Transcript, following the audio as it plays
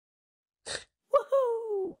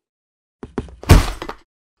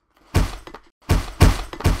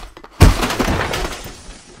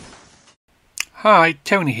Hi,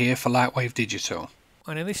 Tony here for Lightwave Digital.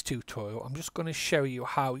 And in this tutorial I'm just going to show you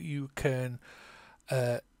how you can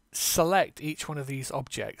select each one of these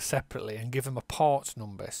objects separately and give them a parts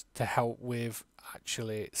number to help with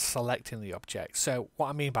actually selecting the object. So what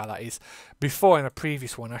I mean by that is, before in a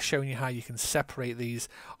previous one I've shown you how you can separate these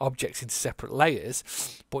objects into separate layers,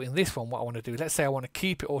 but in this one what I want to do, let's say I want to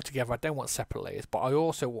keep it all together, I don't want separate layers, but I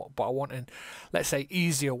want an, let's say,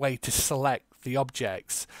 easier way to select the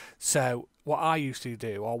objects. So what I used to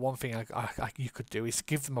do, or one thing you could do, is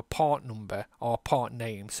give them a part number or a part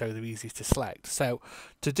name so they're easy to select. So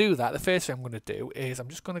to do that, the first thing I'm going to do is I'm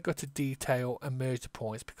just going to go to detail and merge the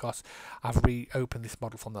points, because I've reopened this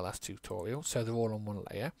model from the last tutorial, so they're all on one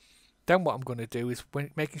layer. Then what I'm going to do is, when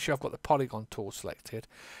making sure I've got the polygon tool selected,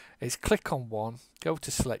 is click on one, go to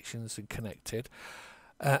selections and connected,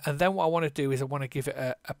 and then what I want to do is I want to give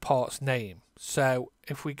it a parts name. So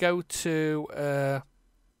if we go to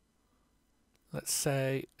let's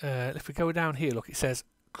say, if we go down here, look, it says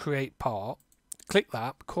create part. Click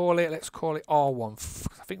that, let's call it R1.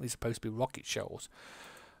 I think these are supposed to be rocket shells.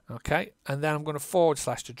 Okay, and then I'm going to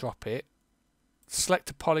 / to drop it. Select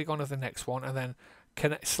a polygon of the next one, and then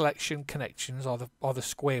selection connections, or the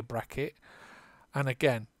square bracket. And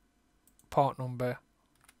again, part number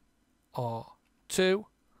R2.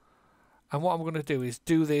 And what I'm going to do is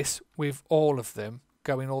do this with all of them,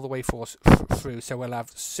 going all the way through. So we'll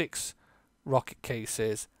have 6 rocket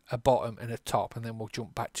cases, a bottom and a top, and then we'll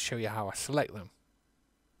jump back to show you how I select them.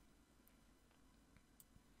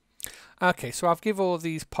 Okay, so I've give all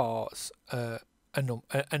these parts a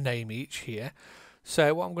name each here.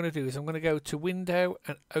 So what I'm going to do is I'm going to go to window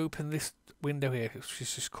and open this window here, which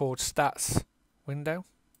is just called stats window.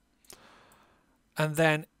 And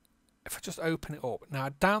then if I just open it up, now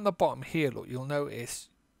down the bottom here, look, you'll notice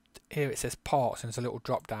here it says parts, and there's a little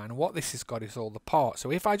drop down, and what this has got is all the parts.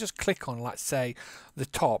 So if I just click on, let's say, the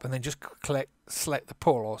top, and then just select the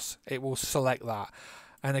pulse, it will select that.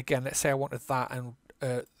 And again, let's say I wanted that and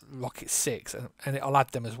rocket 6, and it'll add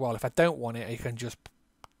them as well. If I don't want it, you can just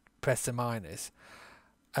press the minus,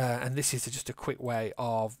 and this is just a quick way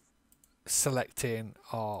of selecting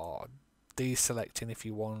or deselecting if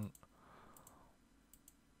you want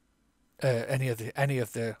any of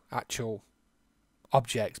the actual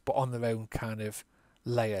objects, but on their own kind of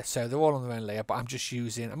layer. So they're all on their own layer, but I'm just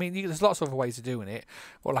using, I mean, there's lots of other ways of doing it,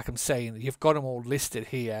 but like I'm saying, you've got them all listed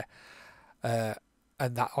here, and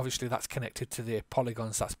that obviously that's connected to the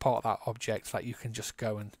polygons. That's part of that object that you can just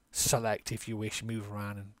go and select if you wish, move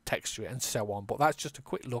around and texture it and so on. But that's just a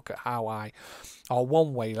quick look at how or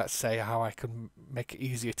one way, let's say, how I can make it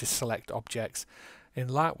easier to select objects in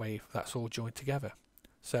Lightwave that's all joined together.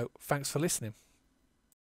 So thanks for listening.